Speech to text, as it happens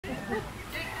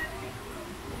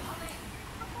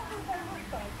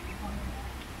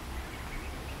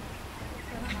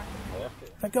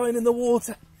They're going in the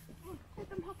water. Let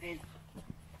them hop in.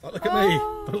 Don't look at me.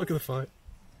 Don't look at the fight.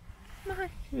 No.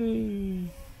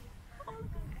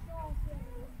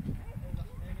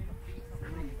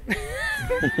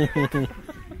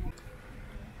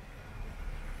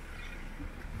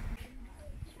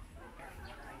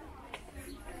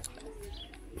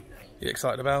 You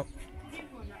excited about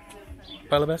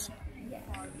polar bears?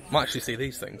 Might actually see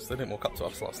these things. They didn't walk up to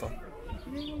us last time.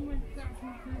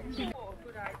 You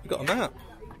got a map.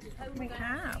 We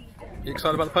have. You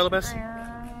excited about the polar bears?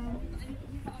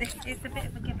 It's a bit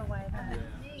of a giveaway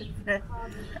there.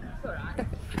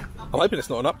 I'm hoping it's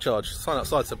not an upcharge. Sign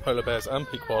outside said polar bears and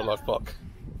Peak Wildlife Park.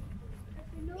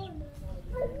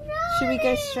 Should we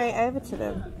go straight over to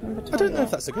them? I don't know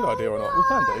if that's a good idea or not. We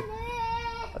can do.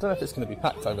 I don't know if it's going to be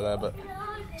packed over there, but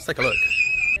let's take a look.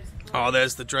 Oh,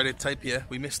 there's the dreaded tapir.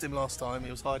 We missed him last time.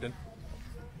 He was hiding.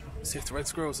 Let's see if the red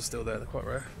squirrels are still there. They're quite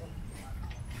rare.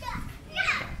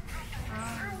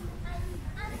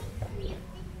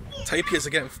 Tapirs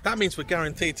again. That means we're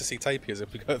guaranteed to see tapirs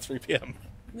if we go at 3 PM.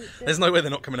 There's no way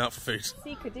they're not coming out for food.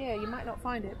 Seek a deer. You might not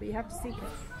find it, but you have to seek it.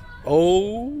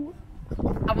 Oh.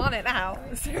 I'm on it now.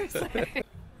 Seriously. I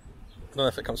don't know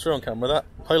if it comes through on camera. That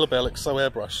polar bear looks so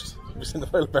airbrushed. Have you seen the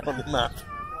polar bear on the map?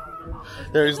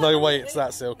 There is no way it's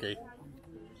that silky.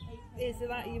 Is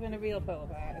that even a real polar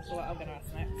bear? Is what I'm going to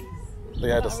ask next.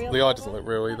 The eye doesn't look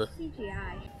real either.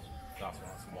 CGI.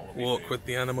 Walk with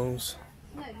the animals.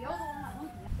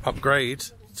 Upgrade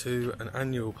to an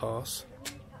annual pass,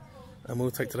 and we'll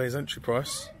take today's entry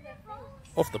price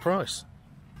off the price.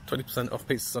 20% off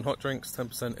pizzas and hot drinks,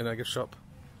 10% in our gift shop.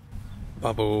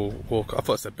 Bubble walk. I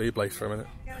thought it said Beyblade for a minute.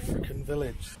 African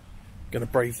village. Gonna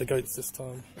brave the goats this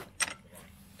time.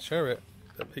 Share it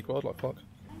at Peak Wildlife Park.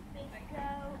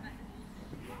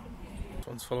 This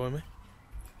one's following me.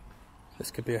 This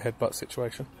could be a headbutt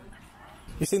situation.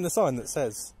 You seen the sign that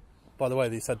says, by the way,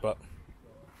 these headbutt?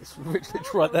 It's literally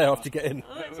right there after you get in.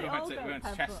 We went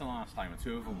to Chester last time, and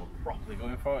two of them were properly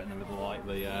going for it in the middle of like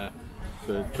the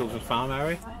children's farm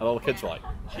area, and all the kids were like,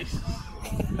 Jesus.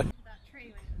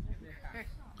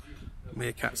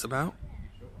 Meerkats about.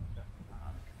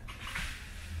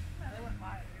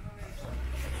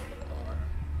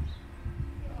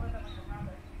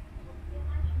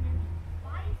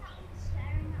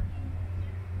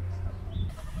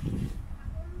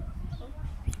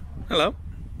 Hello.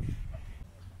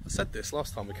 I said this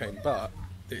last time we came, but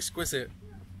the exquisite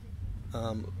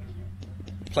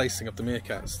placing of the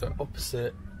meerkats, they're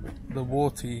opposite the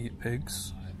warty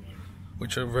pigs,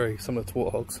 which are very similar to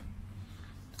warthogs.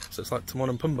 So it's like Timon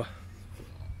and Pumbaa.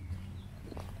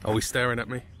 Oh, he's staring at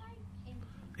me.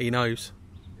 He knows.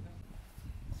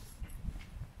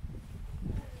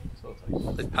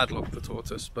 They padlocked the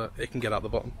tortoise, but it can get out the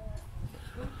bottom.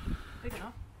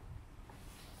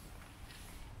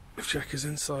 If Jack is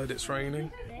inside, it's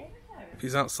raining. If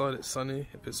he's outside, it's sunny.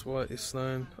 If it's white, it's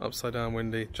snowing. Upside down,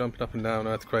 windy. Jumping up and down,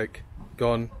 earthquake.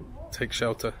 Gone. Take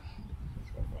shelter.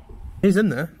 He's in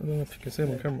there. I don't know if you can see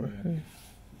him on camera.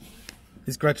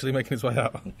 He's gradually making his way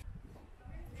out.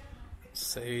 Let's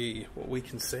see what we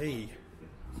can see.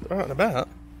 They're out and about.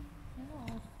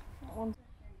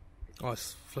 Oh,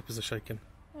 his flippers are shaking.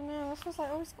 I know, this was like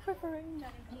always quivering.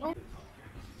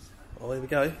 Oh, here we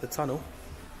go. The tunnel.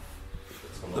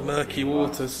 The murky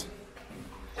waters.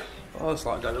 Oh, it's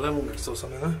like down a level mist or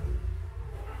something, huh?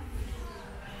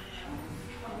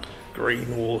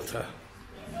 Green water.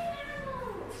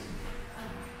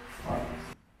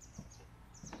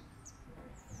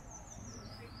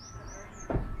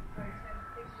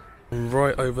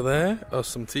 Right over there are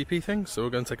some teepee things, so we're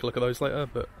going to take a look at those later,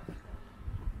 but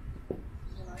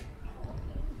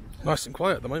nice and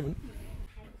quiet at the moment.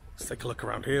 Let's take a look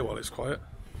around here while it's quiet.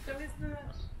 So is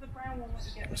the brown one what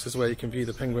you get? This is where you can view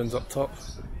the penguins up top.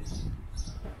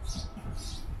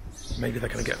 Maybe they're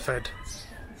going to get fed.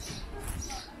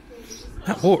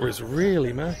 That water is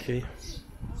really murky.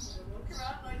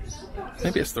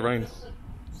 Maybe it's the rain.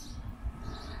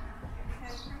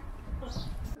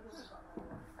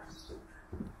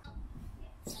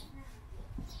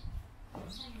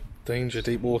 Danger,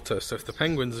 deep water. So if the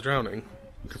penguins are drowning,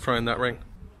 you can throw in that ring.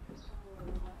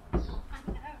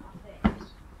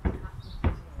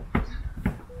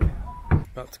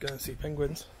 About to go and see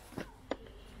penguins.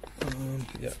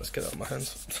 Yeah, let's get that on my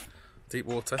hands. Deep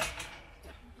water.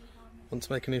 Want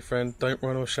to make a new friend? Don't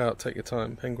run or shout. Take your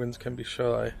time. Penguins can be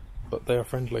shy, but they are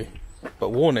friendly. But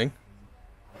warning,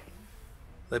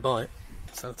 they bite.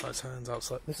 Sanitize hands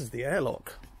outside. This is the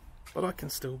airlock, but I can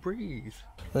still breathe.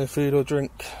 No food or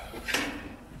drink.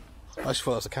 I actually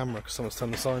thought that was a camera because someone's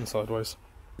turned the sign sideways.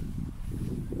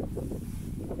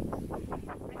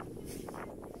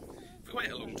 If we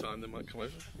wait a time they might come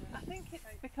over. I think it's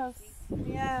because,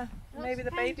 yeah, maybe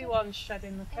the baby one's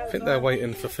shedding the coat. I think they're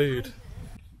waiting for food.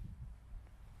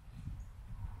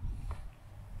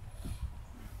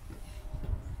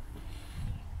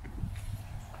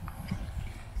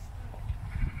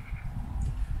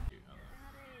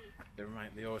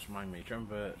 They always remind me, do you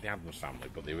remember the Addams Family,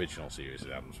 but the original series of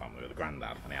the Addams Family with the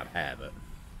granddad, and he had hair that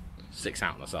sticks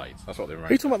out on the sides? That's what they remind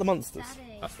Are me. you talking about the monsters?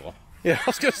 Daddy. That's the one. Yeah, I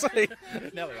was going to say.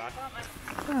 No, we are.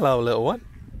 Hello, little one.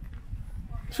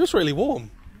 It feels really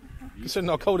warm, considering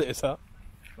how cold it is out.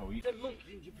 Oh, you... The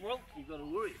monkeys you broke, you've got to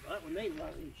worry about when they run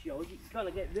in shows. You've got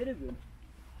to get rid of them.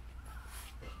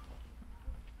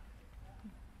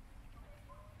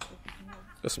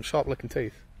 Got some sharp looking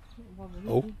teeth.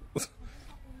 Oh.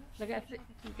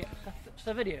 It's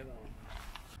a video.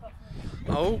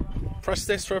 Oh, press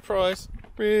this for a prize.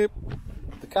 Beep.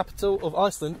 The capital of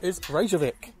Iceland is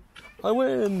Reykjavik. I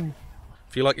win.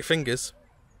 If you like your fingers,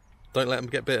 don't let them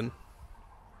get bitten.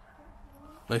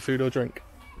 No food or drink.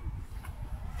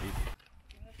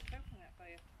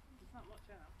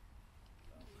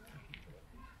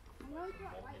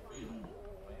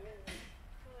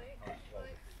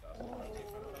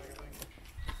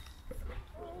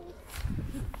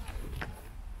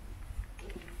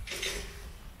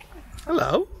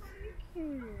 Hello.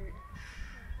 Cute.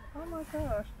 Oh my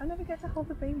gosh, I never get to hold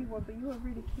the baby one, but you are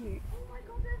really cute.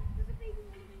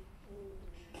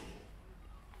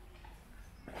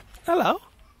 Hello.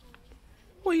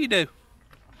 What do you do?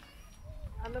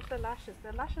 I love the lashes.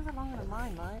 The lashes are longer than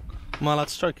mine, right? Am I allowed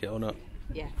to stroke it or not?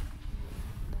 Yeah.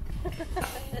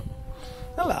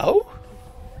 Hello.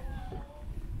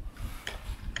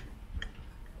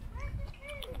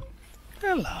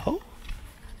 Hello.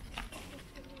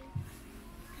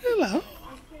 Hello.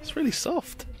 It's really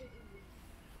soft.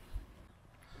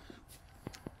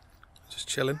 Just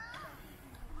chilling.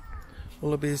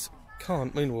 Wallabies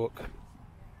can't moonwalk.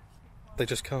 They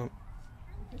just can't.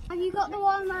 Have you got the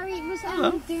one where he was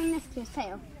doing this to his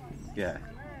tail? Yeah.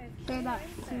 Show that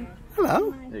to...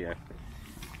 Hello. There you go.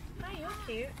 Oh, you're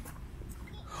cute.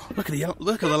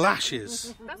 Look at the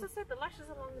lashes. As I said, the lashes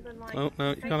are longer than mine. Oh no,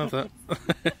 you can't have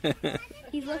that.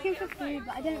 He's looking for food,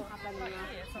 but I don't have any now.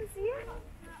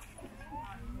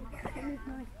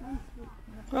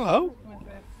 Hello.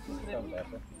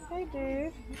 Hey,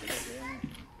 dude.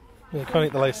 Yeah, can't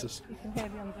eat the laces.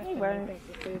 He won't.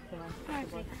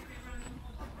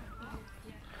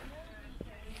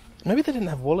 Maybe they didn't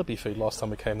have wallaby food last time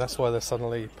we came. That's why they're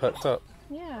suddenly perked up.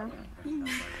 Yeah.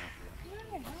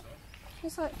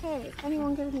 It's like, hey, is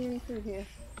anyone giving me any food here?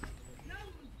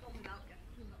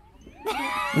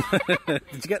 Did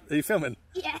you get? Are you filming?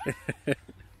 Yeah.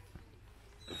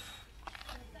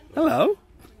 Hello.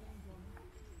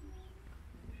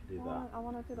 I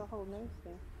want to do the whole nose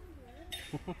thing.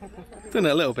 Doing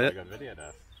it a little bit. Good video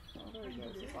there.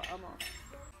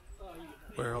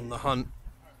 We're on the hunt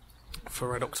for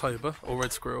Red October or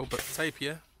Red Squirrel, but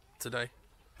tapir today.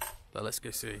 But let's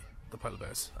go see the polar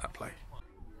bears at play.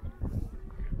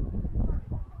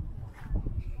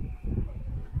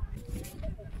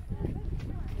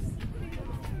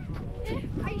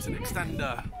 It's an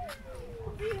extender.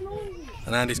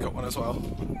 And Andy's got one as well.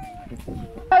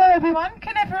 Hello everyone,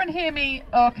 can everyone hear me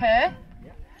okay?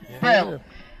 Brill.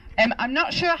 I'm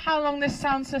not sure how long this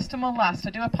sound system will last, I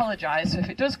do apologise, so if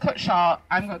it does cut short,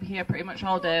 I'm going to be here pretty much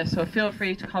all day, so feel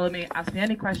free to call me, ask me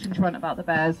any questions you want about the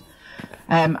bears,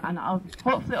 and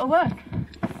hopefully it'll work.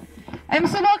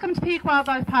 So welcome to Peak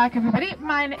Wildlife Park everybody,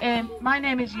 my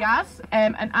name is Yaz,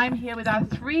 and I'm here with our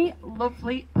 3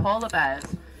 lovely polar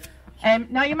bears.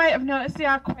 Now you might have noticed they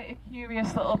are quite a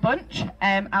curious little bunch,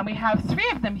 and we have 3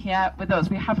 of them here with us.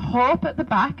 We have Hope at the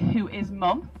back, who is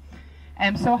mum.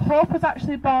 So Hope was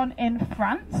actually born in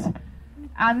France,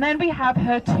 and then we have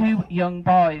her 2 young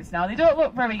boys. Now they don't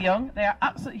look very young, they are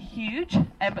absolutely huge,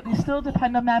 but they still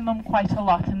depend on their mum quite a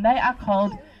lot, and they are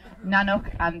called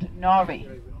Nanook and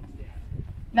Nori.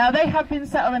 Now they have been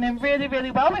settling in really, really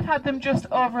well. We've had them just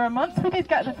over a month. We did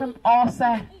get them from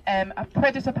Orsa, a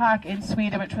predator park in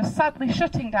Sweden, which was sadly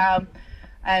shutting down.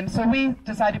 So we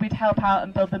decided we'd help out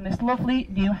and build them this lovely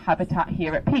new habitat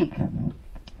here at Peak.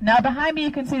 Now behind me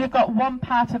you can see they've got one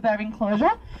part of their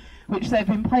enclosure, which they've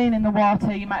been playing in the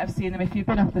water. You might have seen them if you've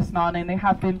been up this morning. They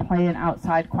have been playing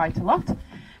outside quite a lot.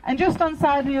 And just on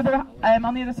the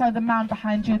other side of the mound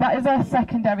behind you, that is our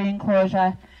secondary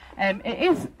enclosure. It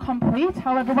is complete,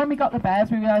 however when we got the bears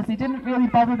we realised they didn't really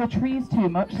bother the trees too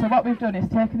much, so what we've done is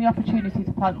taken the opportunity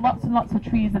to plant lots and lots of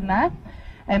trees in there.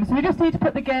 So we just need to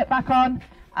put the gate back on,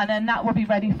 and then that will be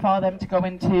ready for them to go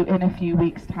into in a few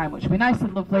weeks' time, which will be nice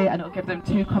and lovely, and it'll give them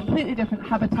 2 completely different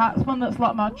habitats, one that's a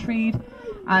lot more treed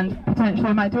and potentially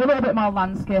we might do a little bit more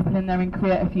landscaping in there and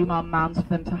create a few more mounds for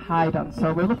them to hide on.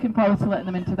 So we're looking forward to letting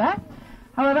them into there.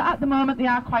 However, at the moment they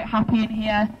are quite happy in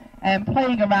here and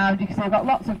playing around. You can see they've got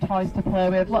lots of toys to play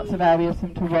with, lots of areas for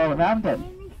them to roll around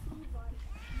in.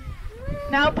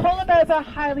 Now, polar bears are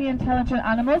highly intelligent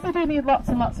animals. They do need lots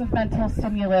and lots of mental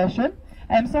stimulation.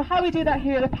 So how we do that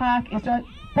here at the park is just,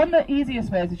 one of the easiest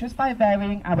ways is just by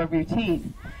varying our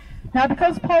routine. Now,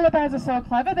 because polar bears are so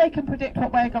clever, they can predict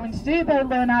what we're going to do. They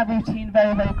learn our routine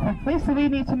very, very quickly, so we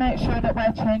need to make sure that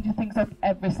we're changing things up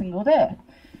every single day.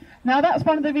 Now, that's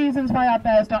one of the reasons why our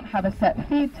bears don't have a set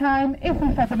feed time. If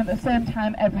we fed them at the same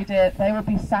time every day, they would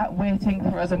be sat waiting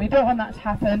for us, and we don't want that to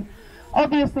happen.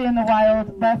 Obviously, in the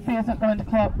wild, their food isn't going to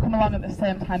come along at the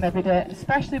same time every day,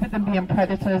 especially with them being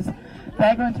predators.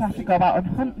 They're going to have to go out and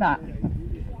hunt that.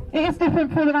 It is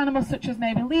different for other animals such as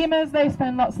maybe lemurs. They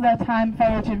spend lots of their time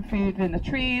foraging food in the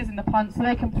trees and the plants, so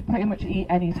they can pretty much eat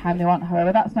any time they want.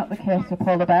 However, that's not the case for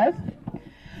polar bears.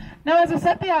 Now, as I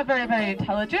said, they are very, very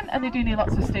intelligent and they do need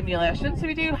lots of stimulation. So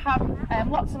we do have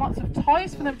lots and lots of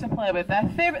toys for them to play with. Their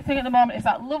favourite thing at the moment is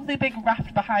that lovely big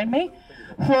raft behind me,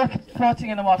 floating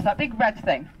in the water, that big red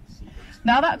thing.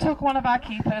 Now, that took one of our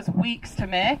keepers weeks to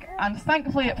make, and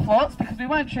thankfully it floats because we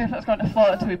weren't sure if it was going to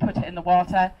float until we put it in the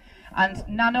water. And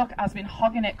Nanook has been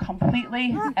hogging it completely,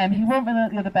 he won't really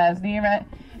let the other bears near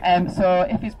it. So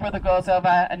if his brother goes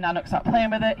over and Nanook starts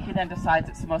playing with it, he then decides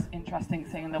it's the most interesting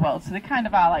thing in the world. So they kind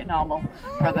of are like normal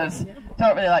brothers,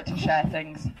 don't really like to share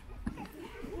things.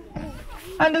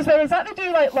 And as well as that, they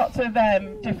do like lots of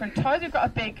different toys. We've got a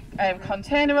big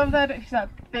container over there, it's that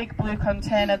big blue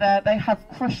container there. They have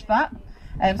crushed that.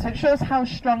 So it shows how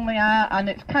strong they are, and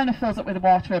it kind of fills up with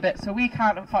water a bit, so we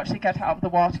can't unfortunately get it out of the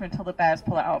water until the bears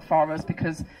pull it out for us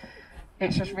because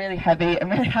it's just really heavy and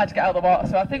really hard to get out of the water.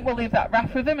 So I think we'll leave that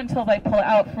raft with them until they pull it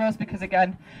out for us because,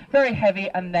 again, very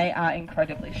heavy and they are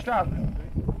incredibly strong.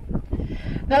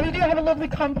 Now, we do have a lovely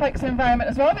complex environment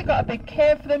as well. We've got a big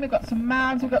cave for them, we've got some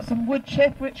mounds, we've got some wood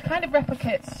chip which kind of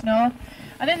replicates snow.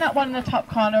 And in that one in the top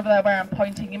corner over there where I'm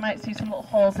pointing, you might see some little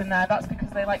holes in there. That's because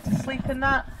they like to sleep in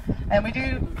that. And we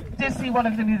did see one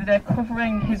of them the other day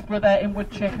covering his brother in wood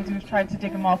chip as he was trying to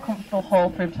dig a more comfortable hole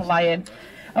for him to lie in.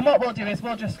 And what we'll do is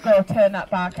we'll just go turn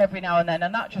that bark every now and then,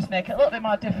 and that just make it a little bit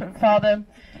more different for them.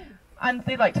 And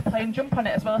they like to play and jump on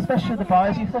it as well, especially the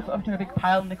boys. You flip it up to a big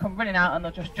pile and they come running out and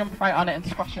they'll just jump right on it and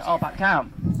squash it all back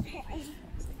down.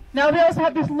 Now, we also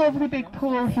have this lovely big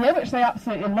pool here, which they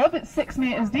absolutely love. It's 6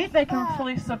 meters deep. They can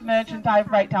fully submerge and dive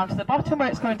right down to the bottom where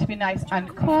it's going to be nice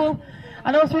and cool.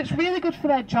 And also, it's really good for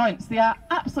their joints. They are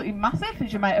absolutely massive,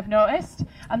 as you might have noticed.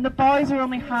 And the boys are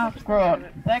only half grown.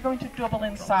 They're going to double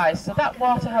in size. So that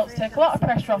water helps take a lot of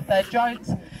pressure off their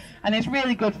joints. And it's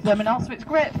really good for them. And also, it's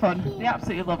great fun. They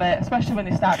absolutely love it, especially when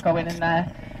they start going in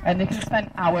there. And they can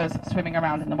spend hours swimming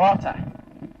around in the water.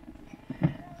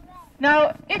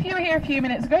 Now, if you were here a few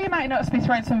minutes ago, you might notice me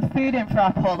throwing some food in for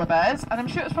our polar bears, and I'm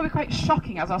sure it was probably quite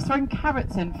shocking as I was throwing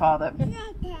carrots in for them.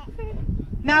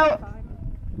 Now,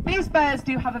 these bears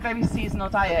do have a very seasonal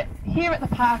diet, here at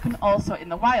the park and also in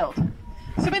the wild.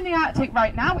 So in the Arctic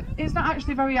right now, it's not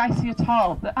actually very icy at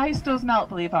all. The ice does melt,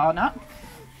 believe it or not.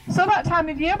 So that time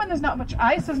of year when there's not much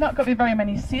ice, there's not going to be very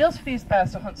many seals for these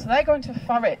bears to hunt, so they're going to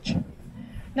forage.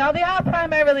 Now, they are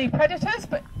primarily predators,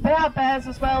 but they are bears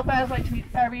as well. Bears like to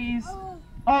eat berries,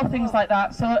 all things like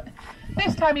that. So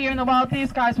this time of year in the wild,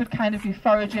 these guys would kind of be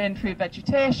foraging through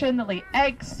vegetation. They'll eat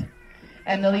eggs,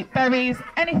 and they'll eat berries,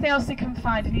 anything else they can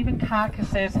find, and even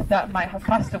carcasses that might have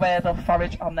passed away, they'll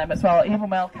forage on them as well, even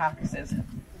male carcasses.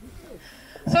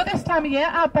 So this time of year,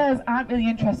 our bears aren't really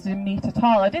interested in meat at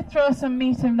all. I did throw some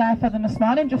meat in there for them this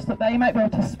morning, just up there, you might be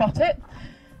able to spot it.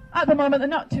 At the moment, they're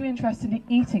not too interested in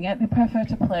eating it, they prefer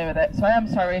to play with it. So I am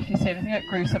sorry if you see anything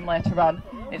gruesome later on.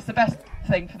 It's the best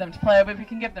thing for them to play with. We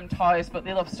can give them toys, but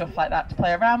they love stuff like that to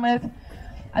play around with.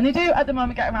 And they do, at the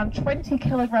moment, get around 20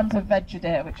 kilograms of veg a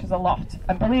day, which is a lot.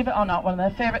 And believe it or not, one of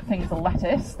their favourite things is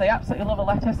lettuce. They absolutely love a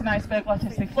lettuce, an iceberg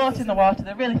lettuce. They float in the water,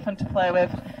 they're really fun to play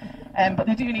with. But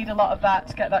they do need a lot of that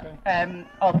to get that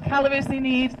all the calories they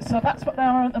need. So that's what they're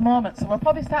on at the moment. So we'll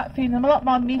probably start feeding them a lot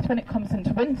more meat when it comes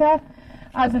into winter.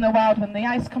 As in the wild, when the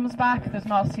ice comes back, there's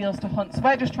more seals to hunt. So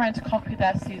we're just trying to copy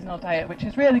their seasonal diet, which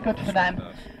is really good for them.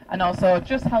 And also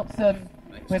just helps them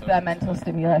with their mental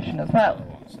stimulation as well.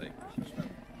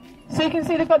 So you can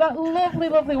see they've got that lovely,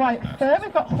 lovely white fur.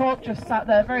 We've got Hope just sat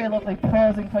there, very lovely,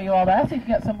 posing for you all there, so you can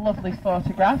get some lovely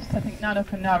photographs. I think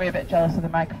Nanook and Nari are a bit jealous of the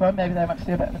microphone. Maybe they want to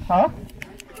do a bit of a talk.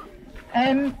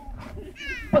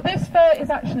 But this fur is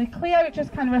actually clear. It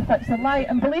just kind of reflects the light.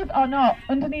 And believe it or not,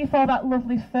 underneath all that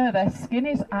lovely fur, their skin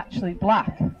is actually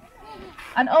black.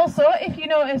 And also, if you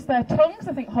notice their tongues,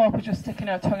 I think Hope is just sticking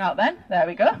her tongue out then. There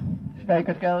we go. She's a very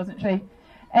good girl, isn't she?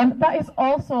 That is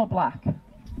also black.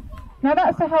 Now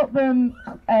that's to help them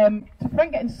to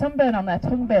prevent getting sunburn on their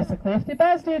tongue, basically. If the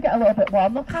bears do get a little bit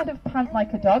warm, they'll kind of pant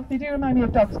like a dog. They do remind me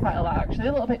of dogs quite a lot, actually.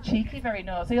 A little bit cheeky, very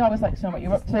nosy, always like to know what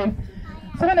you're up to.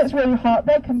 So when it's really hot,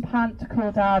 they can pant to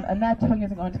cool down, and their tongue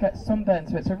isn't going to get sunburned.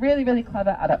 So it's a really, really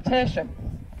clever adaptation.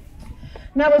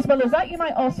 Now, as well as that, you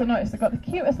might also notice they've got the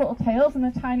cutest little tails and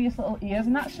the tiniest little ears,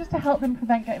 and that's just to help them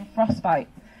prevent getting frostbite.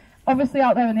 Obviously,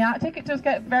 out there in the Arctic, it does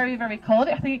get very, very cold.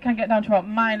 I think it can get down to about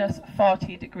minus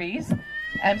 40 degrees.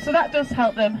 So that does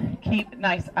help them keep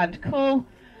nice and cool.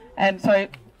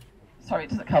 Sorry, it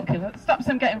doesn't help you. It stops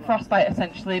them getting frostbite,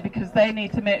 essentially, because they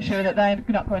need to make sure that they're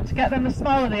not going to get them. The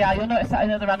smaller they are, you'll notice that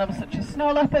in other animals, such as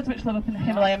snow leopards, which live up in the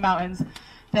Himalayan mountains,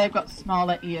 they've got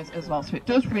smaller ears as well. So it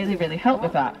does really, really help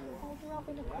with that.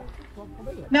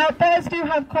 Now, these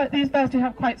bears do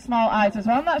have quite small eyes as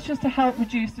well, and that's just to help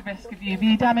reduce the risk of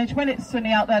UV damage. When it's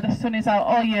sunny out there, the sun is out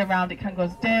all year round. It can go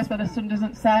days where the sun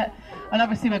doesn't set, and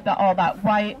obviously with all that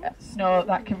white snow,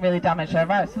 that can really damage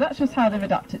their eyes. So that's just how they've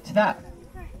adapted to that.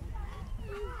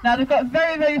 Now, they've got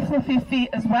very, very fluffy feet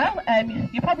as well.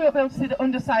 You probably won't be able to see the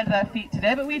underside of their feet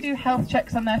today, but we do health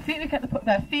checks on their feet. We get to put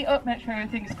their feet up, make sure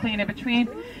everything's clean in between.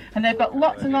 And they've got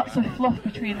lots and lots of fluff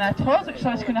between their toes, which is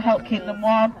always going to help keep them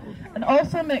warm. And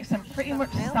also makes them pretty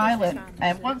much silent.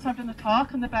 Once I've done the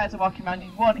talk and the bears are walking around, you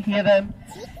won't hear them.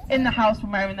 In the house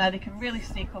when we're in there, they can really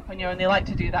sneak up on you, and they like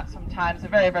to do that sometimes.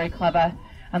 They're very, very clever,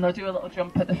 and they'll do a little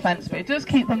jump at the fence, but it does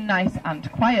keep them nice and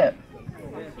quiet.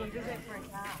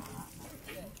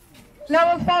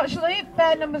 Now, unfortunately,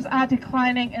 bear numbers are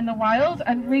declining in the wild,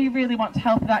 and we really want to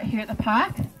help with that here at the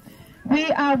park. We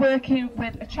are working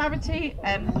with a charity,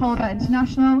 the Polar Bear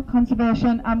International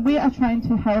Conservation, and we are trying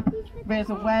to help raise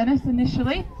awareness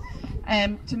initially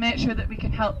to make sure that we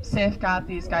can help safeguard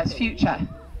these guys' future.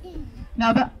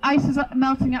 Now, the ice is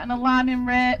melting at an alarming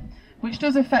rate, which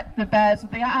does affect the bears.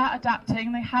 They are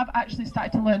adapting. They have actually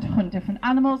started to learn to hunt different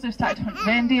animals. They've started to hunt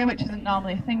reindeer, which isn't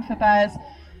normally a thing for bears.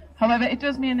 However, it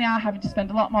does mean they are having to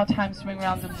spend a lot more time swimming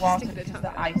around in water because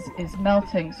the ice is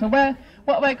melting. So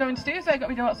what we're going to do is we're going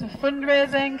to do lots of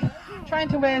fundraising, trying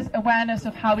to raise awareness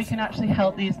of how we can actually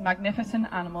help these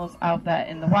magnificent animals out there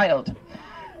in the wild.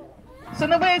 So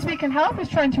the ways we can help is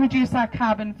trying to reduce our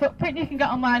carbon footprint. You can get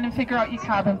online and figure out your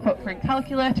carbon footprint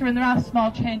calculator, and there are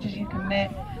small changes you can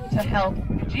make to help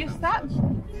reduce that.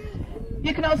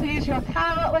 You can also use your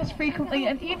car a lot less frequently,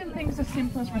 and even things as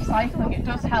simple as recycling, it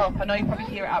does help. I know you probably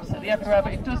hear it absolutely everywhere,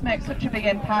 but it does make such a big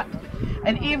impact.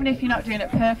 And even if you're not doing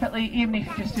it perfectly, even if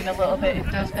you're just doing a little bit,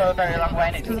 it does go a very long way,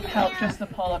 and it doesn't help just the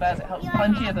polar bears, it helps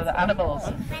plenty of other animals.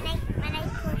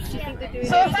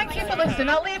 So thank you for listening.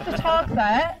 I'll leave the talk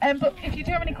there, but if you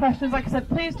do have any questions, like I said,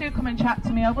 please do come and chat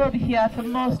to me. I will be here for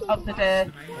most of the day.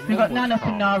 We've got Nanook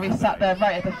and Nori sat there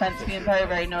right at the fence being very,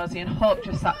 very nosy, and Hope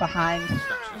just sat behind.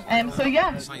 So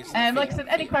yeah, like I said,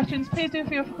 any questions, please do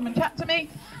feel free to come and chat to me.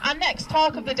 Our next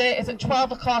talk of the day is at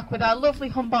 12 o'clock with our lovely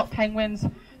Humboldt penguins,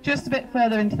 just a bit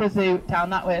further into the zoo down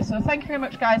that way. So thank you very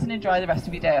much, guys, and enjoy the rest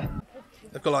of your day.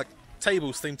 They've got like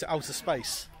tables themed to outer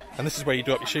space, and this is where you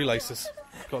do up your shoelaces.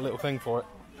 Got a little thing for it.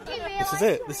 This is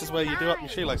it. This is where you do up your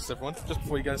shoelaces, everyone, just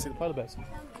before you go and see the polar bears.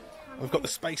 We've got the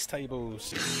space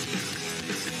tables.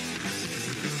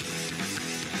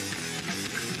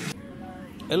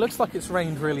 It looks like it's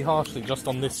rained really harshly just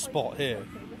on this spot here.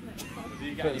 Did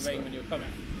you get any rain when you were coming?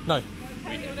 No.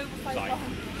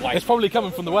 Like, it's probably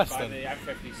coming from the west then. The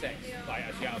M56, like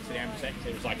as you got to the M6,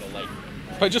 it was like a lake.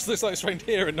 But it just looks like it's rained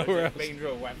here and nowhere else. Range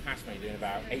Rover went past me doing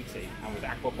about 80 and was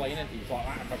aquaplaning. He was like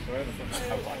that across the road.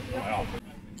 I was like, right off.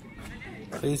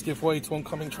 Please give way to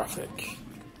oncoming traffic.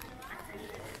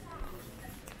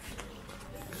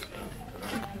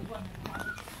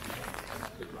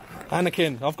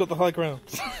 Anakin, I've got the high ground.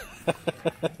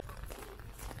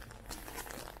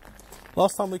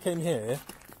 Last time we came here,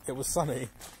 it was sunny,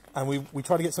 and we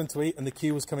tried to get something to eat, and the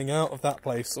queue was coming out of that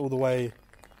place all the way.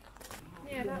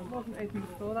 Yeah, that wasn't open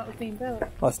before, that was being built.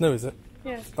 Oh, it's new, is it?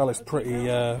 Yeah. That looks pretty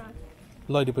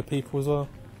loaded with people as well.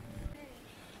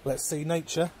 Let's see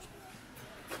nature.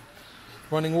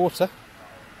 Running water.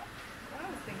 I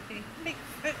was thinking, big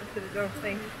photos for the dog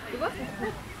thing. It wasn't.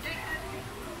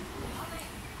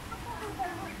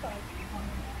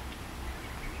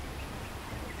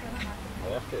 Oh,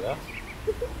 let's do that.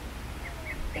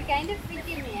 They're kind of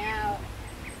freaking me out.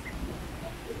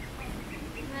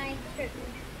 My trip.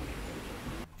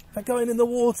 They're going in the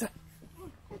water.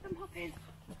 Let them hop in.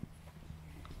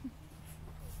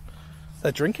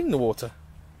 They're drinking the water.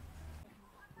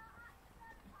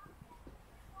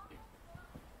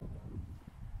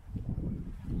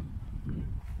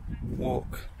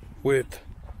 walk with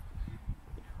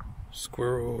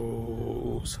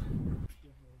squirrels.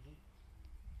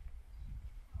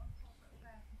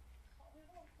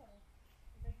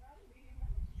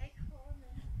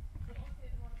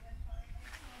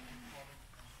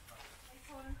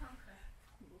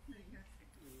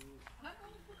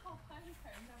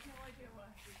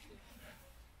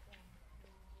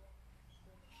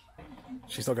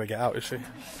 She's not going to get out, is she?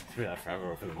 We're there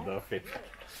forever other than Durfee.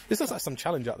 This looks like some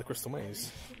challenge out of the Crystal Maze.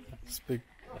 This big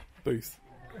booth.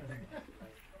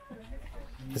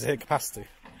 Is it hit capacity?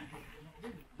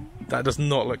 That does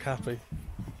not look happy.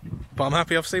 But I'm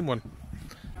happy I've seen one.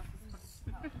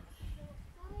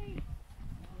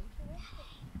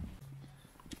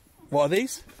 What are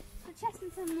these?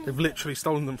 They've literally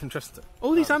stolen them from Chesterton.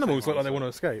 All these animals look like they want to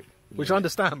escape, which I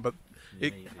understand, but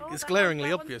it's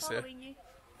glaringly obvious here.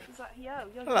 Is that yo?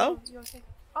 Hello.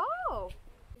 Oh!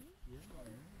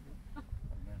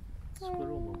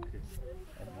 Squirrel monkey.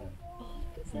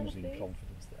 Losing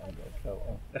confidence that I've got a coat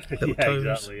on. Yeah,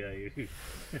 exactly. Yeah,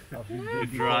 you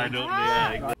dried up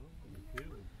the egg.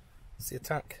 It's the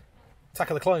attack. Attack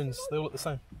of the clones. They all look the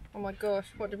same. Oh my gosh,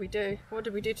 what did we do? What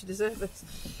did we do to deserve this?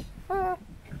 Ah.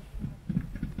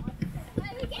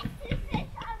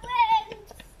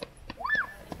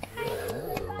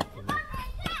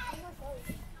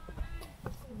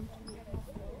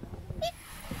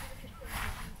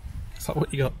 Is that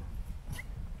what you got?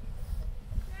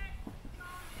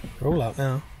 They're all out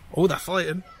now. Oh, they're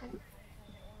fighting.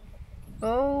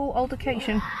 Oh,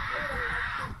 altercation.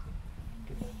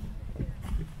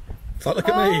 It's like, look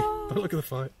at me. Don't look at the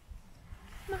fight.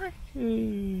 No.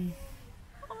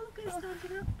 Oh, look at it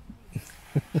standing up.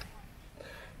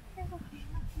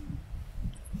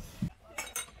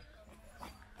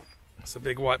 It's a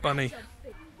big white bunny.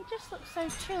 He just looks so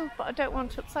chill, but I don't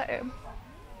want to upset him.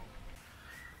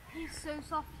 He's so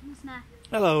soft in his neck.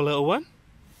 Hello, little one.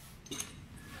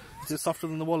 Is it softer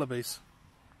than the Wallabies?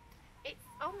 It's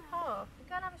on half. You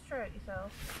can't have a stroke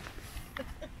yourself.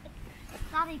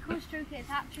 Daddy, come stroke it. It's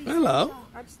actually Hello. so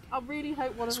soft. I really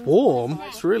hope one of It's them. warm.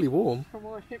 It's really warm. From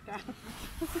my hip down.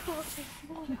 It's warm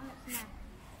on its neck.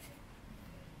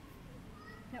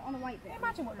 No, on a white bit.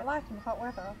 Imagine what they're like in hot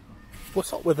weather. What's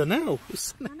hot weather now?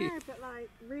 It's I sunny. know, but like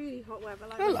really hot weather.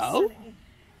 Like Hello. sunny.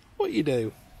 What you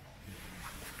do?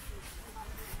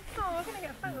 Oh, we're gonna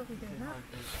get a photo of you doing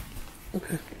that.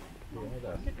 Okay.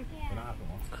 Yeah.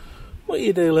 What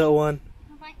you do, little one?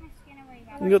 I bite my skin away.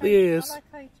 You got the ears. I like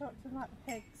how you talk to them like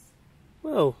the pigs.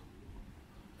 Well,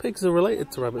 pigs are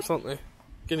related to rabbits, aren't they?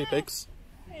 Guinea pigs.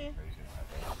 Yeah.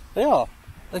 They are.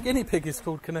 A guinea pig is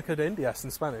called Conejo de Indias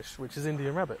in Spanish, which is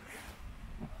Indian rabbit.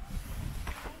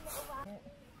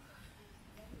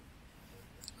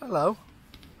 Hello.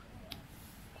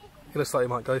 He looks like he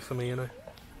might go for me, you know.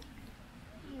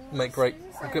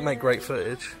 Could make great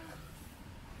footage.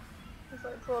 It's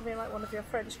like probably like one of your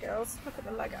French girls. Look at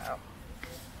the leg out.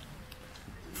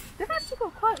 They've actually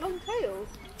got quite long tails.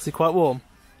 Is he quite warm?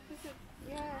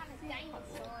 Yeah.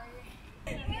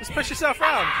 Just push yourself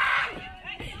round.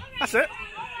 That's it.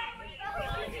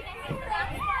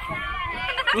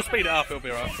 We'll speed it up, it'll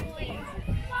be alright.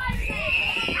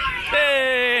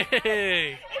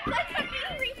 Hey!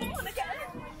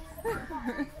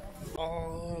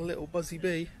 Oh, little Buzzy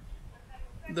Bee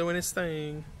doing his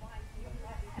thing.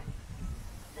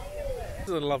 This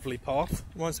is a lovely path.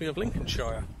 Reminds me of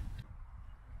Lincolnshire.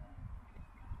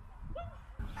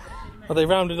 Are they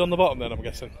rounded on the bottom then, I'm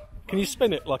guessing? Can you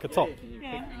spin it like a top?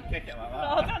 Yeah. Kick it like that.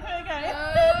 Oh, don't do it again.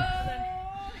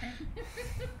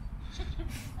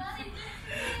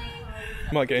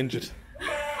 You might get injured.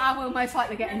 I will most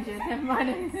likely get injured. Never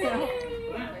mind. No.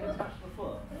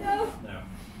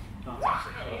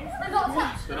 They're not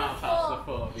attached to the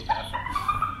foot, be careful.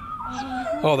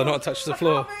 Oh, they're not attached to the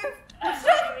floor.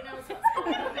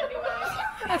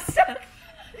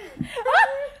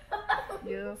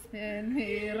 You spin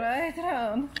me right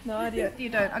round. No idea. You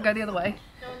don't. I'll go the other way.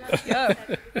 Go.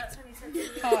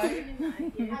 Hi.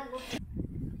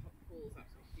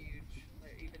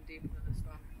 Even deeper than this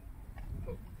one.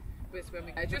 But we're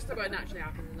swimming. Just about naturally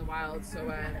happens in the wild, so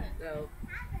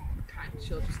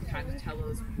she'll just kind of tell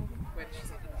us when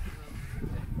she's on the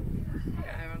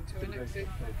get her onto it next week.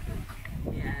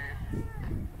 Yeah.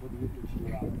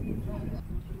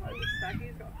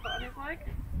 Staggy's got a foot on his leg.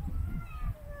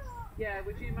 Yeah,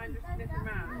 would you mind just sniffing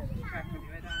around? Check when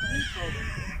you're down.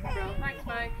 Well, thanks,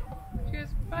 Mike. Cheers,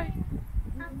 bye.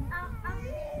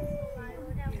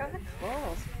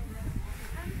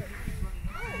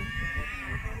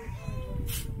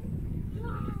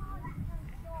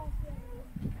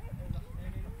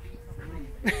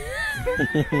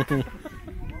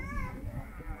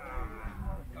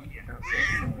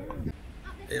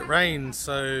 rained,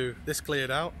 so this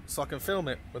cleared out, so I can film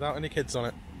it without any kids on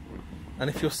it. And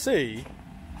if you'll see,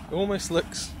 it almost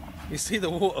looks, you see the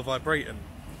water vibrating,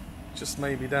 just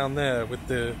maybe down there with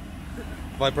the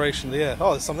vibration of the air.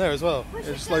 Oh, there's some there as well. There's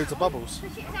just loads of bubbles.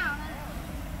 Push it down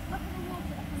and look at the water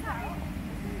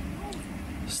that comes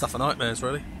out. Stuff of nightmares,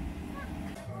 really.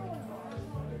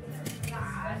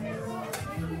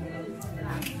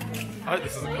 I hope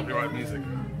this isn't copyright music.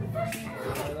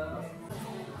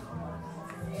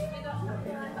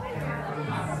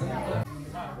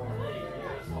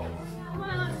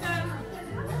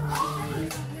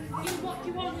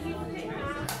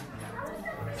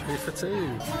 Three for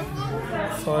two.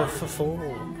 5 for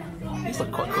 4. These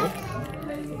look quite cool.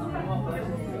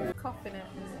 Cough in it.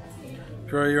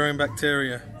 Grow your own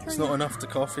bacteria. It's not enough to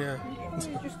cough, yeah.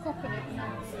 Just cough in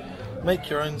it. Make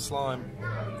your own slime.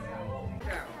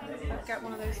 Get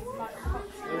one of those.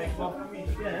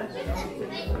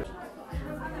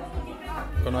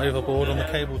 Gone overboard on the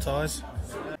cable ties.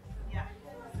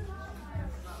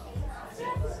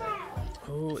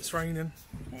 Oh, it's raining.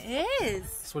 It is.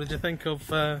 So what did you think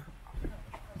of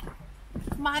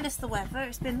Minus the weather,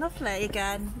 it's been lovely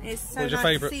again. It's so What was your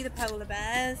nice favourite? to see the polar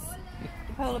bears.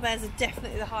 The polar bears are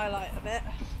definitely the highlight of it.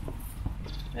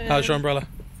 how's your umbrella?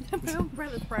 My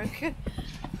umbrella's broken.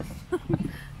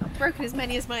 I've broken as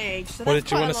many as my age. So What that's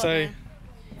did you quite want to a lot say?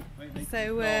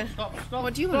 there. So,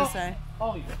 what do you want to say?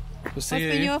 We'll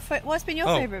see you. What's been your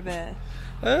Oh. favourite bit?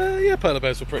 Yeah, polar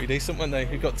bears were pretty decent, weren't they?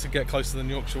 We got to get closer than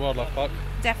Yorkshire Wildlife Park.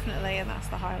 Definitely, and that's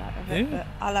the highlight of it. Yeah. But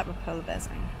I like my polar bears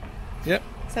now. Yep,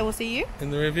 So we'll see you. in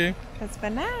the review. Because for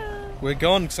now. We're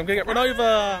gone, because I'm going to get run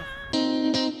over.